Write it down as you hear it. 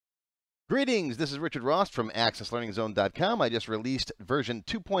Greetings, this is Richard Ross from AccessLearningZone.com. I just released version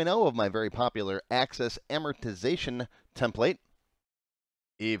 2.0 of my very popular Access Amortization Template.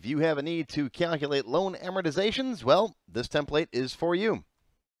 If you have a need to calculate loan amortizations, well, this template is for you.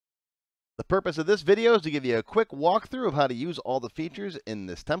 The purpose of this video is to give you a quick walkthrough of how to use all the features in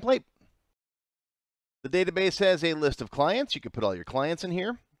this template. The database has a list of clients. You can put all your clients in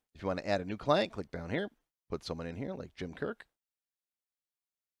here. If you want to add a new client, click down here, put someone in here like Jim Kirk.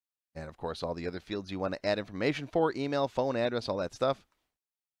 And of course, all the other fields you want to add information for, email, phone, address, all that stuff.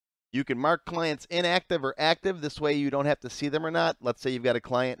 You can mark clients inactive or active. This way you don't have to see them or not. Let's say you've got a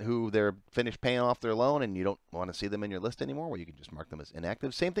client who they're finished paying off their loan and you don't want to see them in your list anymore. Well, you can just mark them as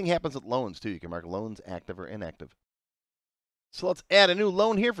inactive. Same thing happens with loans too. You can mark loans active or inactive. So let's add a new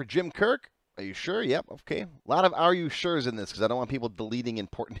loan here for Jim Kirk. Are you sure? Yep. Okay. A lot of are you sure's in this because I don't want people deleting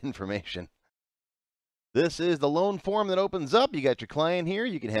important information. This is the loan form that opens up. You got your client here.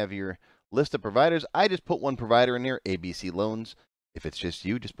 You can have your list of providers. I just put one provider in here, ABC Loans. If it's just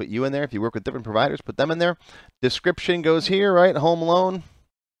you, just put you in there. If you work with different providers, put them in there. Description goes here, right? Home loan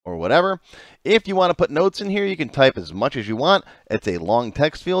or whatever. If you want to put notes in here, you can type as much as you want. It's a long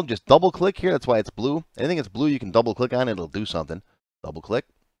text field. Just double click here. That's why it's blue. Anything that's blue, you can double click on it. It'll do something. Double click.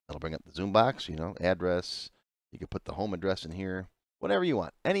 That'll bring up the Zoom box, address. You can put the home address in here. Whatever you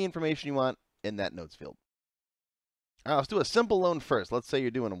want. Any information you want in that notes field. All right, let's do a simple loan first. Let's say you're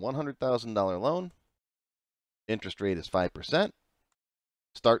doing a $100,000 loan. Interest rate is 5%.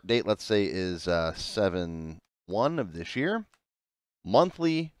 Start date, let's say, is 7/1 of this year.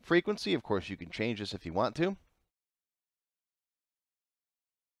 Monthly frequency, of course, you can change this if you want to.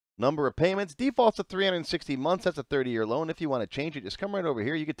 Number of payments, defaults at 360 months. That's a 30-year loan. If you want to change it, just come right over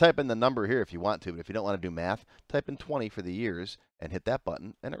here. You can type in the number here if you want to, but if you don't want to do math, type in 20 for the years and hit that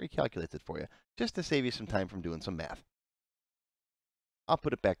button, and it recalculates it for you, just to save you some time from doing some math. I'll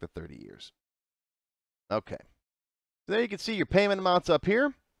put it back to 30 years. Okay. So there you can see your payment amounts up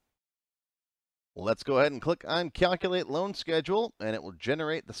here. Let's go ahead and click on Calculate Loan Schedule, and it will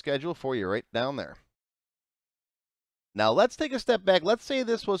generate the schedule for you right down there. Now, let's take a step back. Let's say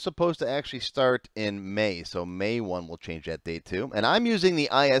this was supposed to actually start in May. So May 1, we'll change that date too. And I'm using the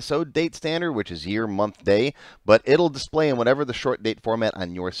ISO date standard, which is year, month, day, but it'll display in whatever the short date format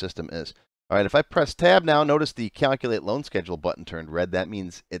on your system is. All right, if I press tab now, notice the Calculate Loan Schedule button turned red. That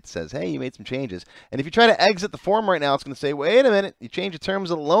means it says, hey, you made some changes. And if you try to exit the form right now, it's going to say, wait a minute, you changed the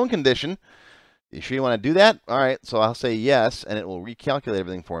terms of the loan condition. You sure you want to do that? All right, so I'll say yes, and it will recalculate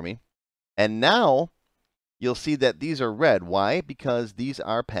everything for me. And now you'll see that these are red. Why? Because these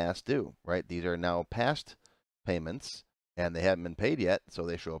are past due, right? These are now past payments, and they haven't been paid yet, so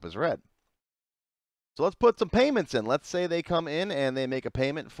they show up as red. So let's put some payments in. Let's say they come in and they make a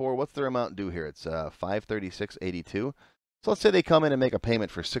payment for, what's their amount due here? It's $536.82. So let's say they come in and make a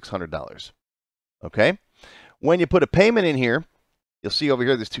payment for $600. Okay? When you put a payment in here, you'll see over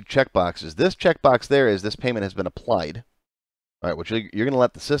here there's two checkboxes. This checkbox there is this payment has been applied. All right, which you're going to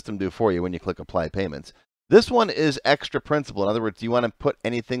let the system do for you when you click Apply Payments. This one is extra principal. In other words, do you want to put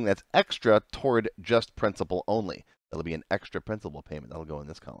anything that's extra toward just principal only? That'll be an extra principal payment. That'll go in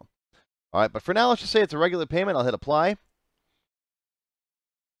this column. All right, but for now, let's just say it's a regular payment. I'll hit Apply.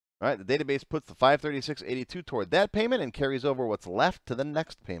 All right, the database puts the $536.82 toward that payment and carries over what's left to the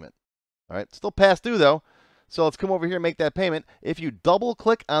next payment. All right, still past due, though. So let's come over here and make that payment. If you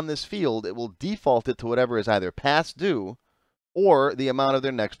double-click on this field, it will default it to whatever is either past due or the amount of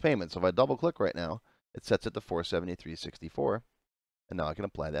their next payment. So if I double-click right now, it sets it to $473.64, and now I can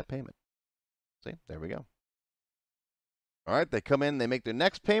apply that payment. See, there we go. All right, they come in, they make their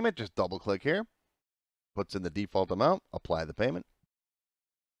next payment, just double-click here, puts in the default amount, apply the payment.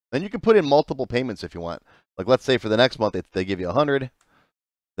 Then you can put in multiple payments if you want. Like let's say for the next month, they give you 100,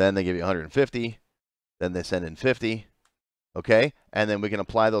 then they give you 150, then they send in 50, okay? And then we can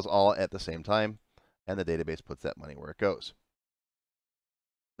apply those all at the same time, and the database puts that money where it goes.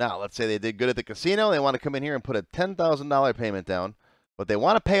 Now, let's say they did good at the casino. They want to come in here and put a $10,000 payment down, but they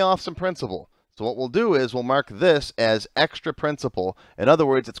want to pay off some principal. So what we'll do is we'll mark this as extra principal. In other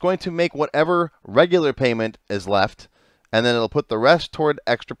words, it's going to make whatever regular payment is left, and then it'll put the rest toward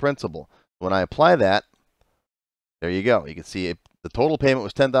extra principal. When I apply that, there you go. You can see the total payment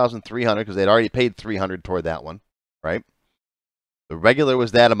was $10,300 because they'd already paid $300 toward that one, right? The regular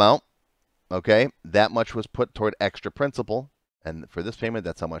was that amount, okay? That much was put toward extra principal. And for this payment,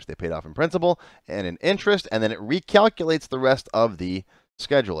 that's how much they paid off in principal and in interest. And then it recalculates the rest of the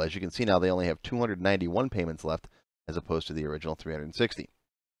schedule. As you can see now, they only have 291 payments left as opposed to the original 360.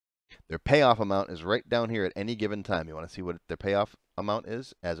 Their payoff amount is right down here at any given time. You want to see what their payoff amount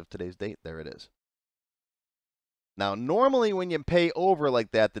is as of today's date? There it is. Now, normally when you pay over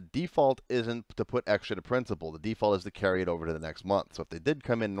like that, the default isn't to put extra to principal. The default is to carry it over to the next month. So if they did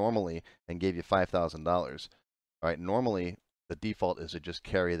come in normally and gave you $5,000, all right, normally the default is to just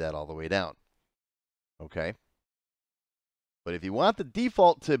carry that all the way down. Okay? But if you want the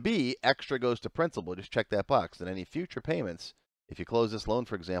default to be extra goes to principal, just check that box. Then any future payments, if you close this loan,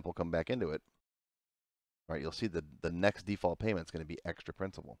 for example, come back into it, all right, you'll see the next default payment is going to be extra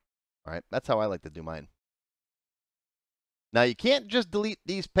principal. All right, that's how I like to do mine. Now, you can't just delete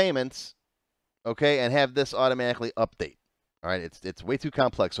these payments, okay, and have this automatically update. All right, it's way too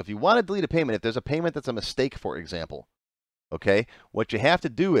complex. So if you want to delete a payment, if there's a payment that's a mistake, for example, okay, what you have to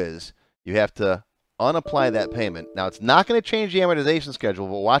do is you have to unapply that payment. Now, it's not going to change the amortization schedule,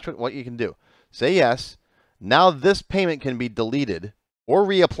 but watch what you can do. Say yes. Now this payment can be deleted or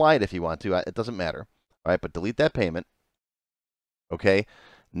reapplied if you want to. It doesn't matter. All right, but delete that payment. Okay.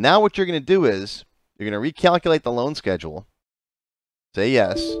 Now what you're going to do is you're going to recalculate the loan schedule. Say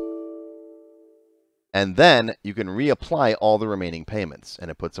yes. And then you can reapply all the remaining payments, and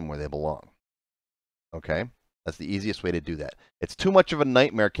it puts them where they belong. Okay? That's the easiest way to do that. It's too much of a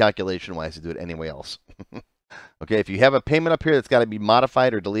nightmare calculation-wise to do it anyway else. Okay, if you have a payment up here that's got to be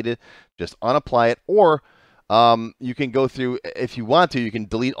modified or deleted, just unapply it. Or you can go through, if you want to, you can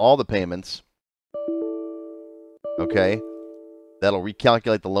delete all the payments. Okay? That'll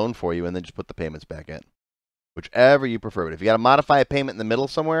recalculate the loan for you, and then just put the payments back in. Whichever you prefer. But if you got to modify a payment in the middle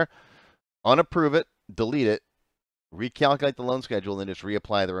somewhere, unapprove it, delete it, recalculate the loan schedule, and then just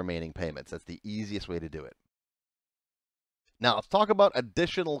reapply the remaining payments. That's the easiest way to do it. Now, let's talk about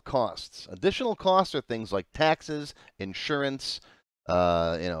additional costs. Additional costs are things like taxes, insurance,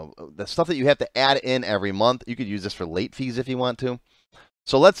 the stuff that you have to add in every month. You could use this for late fees if you want to.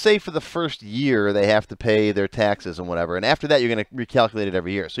 So let's say for the first year, they have to pay their taxes and whatever. And after that, you're going to recalculate it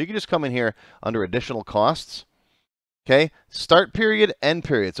every year. So you can just come in here under additional costs. Okay, start period, end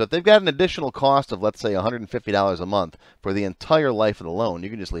period. So if they've got an additional cost of, let's say, $150 a month for the entire life of the loan,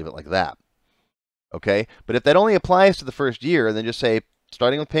 you can just leave it like that. Okay, but if that only applies to the first year, then just say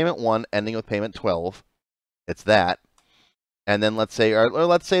starting with payment 1, ending with payment 12. It's that. And then let's say, or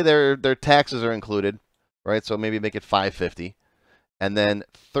let's say their taxes are included, right? So maybe make it $550. And then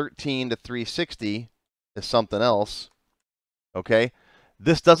 13 to 360 is something else. Okay.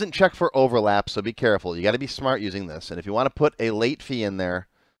 This doesn't check for overlap, so be careful. You got to be smart using this. And if you want to put a late fee in there,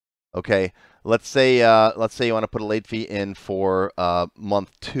 okay, let's say you want to put a late fee in for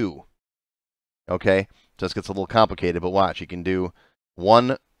month 2. Okay, just gets a little complicated, but watch. You can do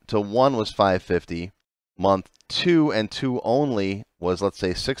 1 to 1 was $550. Month 2 and 2 only was, let's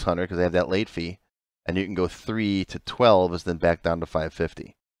say, $600 because they have that late fee. And you can go 3 to 12 is then back down to $550.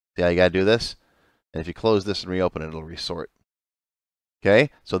 See how you got to do this? And if you close this and reopen it, it'll resort.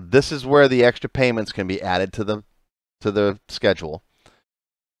 Okay, so this is where the extra payments can be added to the schedule.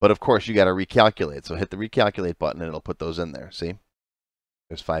 But of course, you got to recalculate. So hit the recalculate button and it'll put those in there. See?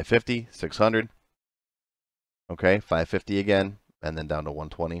 There's $550, $600. Okay, $550 again, and then down to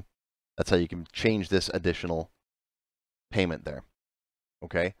 $120. That's how you can change this additional payment there.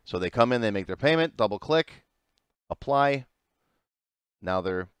 Okay, so they come in, they make their payment, double click, apply. Now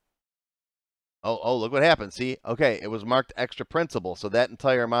they're, oh, look what happened. See, okay, it was marked extra principal. So that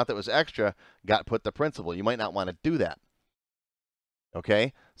entire amount that was extra got put to principal. You might not want to do that.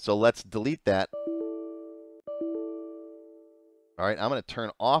 Okay, so let's delete that. All right, I'm going to turn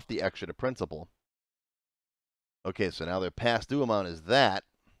off the extra to principal. Okay, so now their past due amount is that.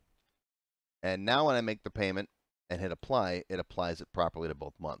 And now when I make the payment and hit apply, it applies it properly to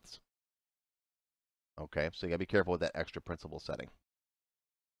both months. Okay, so you got to be careful with that extra principal setting.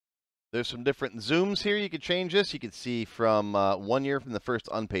 There's some different zooms here. You could change this. You could see from 1 year from the first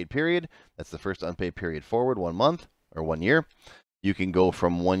unpaid period. That's the first unpaid period forward, 1 month or 1 year. You can go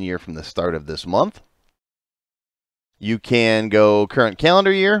from 1 year from the start of this month. You can go current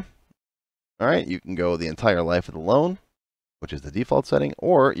calendar year. All right, you can go the entire life of the loan, which is the default setting,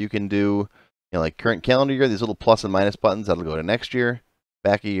 or you can do, like current calendar year, these little plus and minus buttons, that'll go to next year,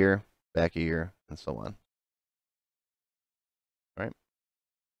 back a year, and so on. All right.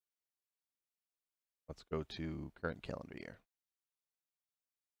 Let's go to current calendar year.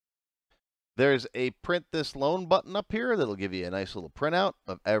 There's a print this loan button up here that'll give you a nice little printout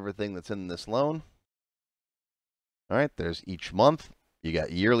of everything that's in this loan. All right, there's each month. You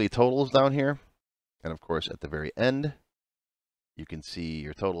got yearly totals down here. And of course, at the very end, you can see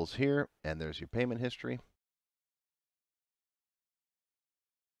your totals here, and there's your payment history.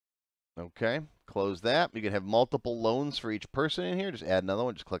 Okay, close that. You can have multiple loans for each person in here. Just add another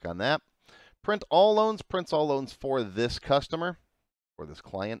one. Just click on that. Print all loans. Prints all loans for this customer, or this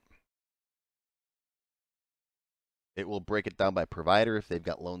client. It will break it down by provider if they've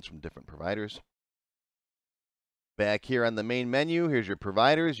got loans from different providers. Back here on the main menu, here's your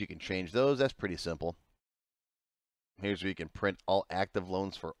providers. You can change those. That's pretty simple. Here's where you can print all active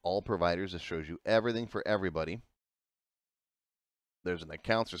loans for all providers. This shows you everything for everybody. There's an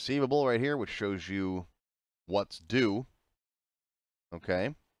accounts receivable right here, which shows you what's due.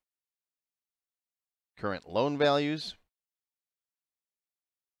 Okay. Current loan values.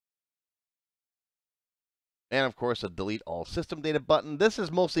 And of course, a delete all system data button. This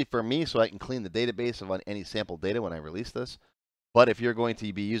is mostly for me so I can clean the database of any sample data when I release this. But if you're going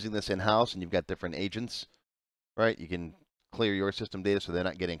to be using this in-house and you've got different agents, right, you can clear your system data so they're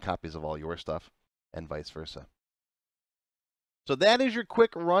not getting copies of all your stuff and vice versa. So that is your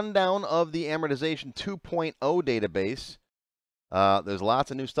quick rundown of the Amortization 2.0 database. There's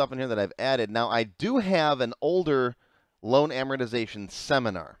lots of new stuff in here that I've added. Now, I do have an older loan amortization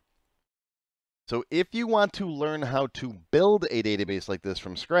seminar. So if you want to learn how to build a database like this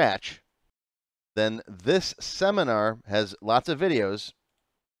from scratch, then this seminar has lots of videos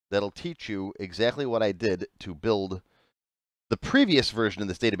that'll teach you exactly what I did to build the previous version of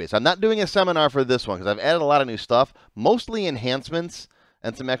this database. I'm not doing a seminar for this one because I've added a lot of new stuff, mostly enhancements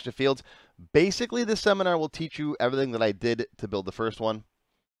and some extra fields. Basically, this seminar will teach you everything that I did to build the first one.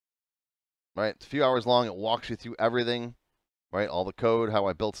 Right? It's a few hours long. It walks you through everything, right? All the code, how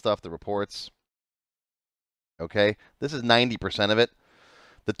I built stuff, the reports. Okay, this is 90% of it.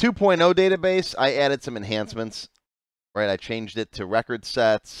 The 2.0 database, I added some enhancements, right? I changed it to record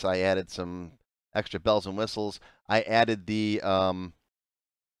sets. I added some extra bells and whistles. I added the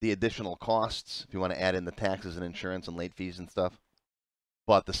additional costs if you want to add in the taxes and insurance and late fees and stuff.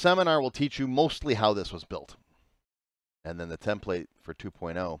 But the seminar will teach you mostly how this was built. And then the template for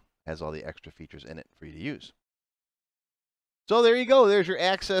 2.0 has all the extra features in it for you to use. So there you go. There's your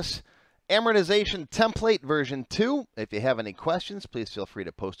Access Amortization Template version 2. If you have any questions, please feel free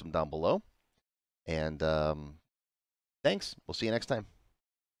to post them down below. And thanks. We'll see you next time.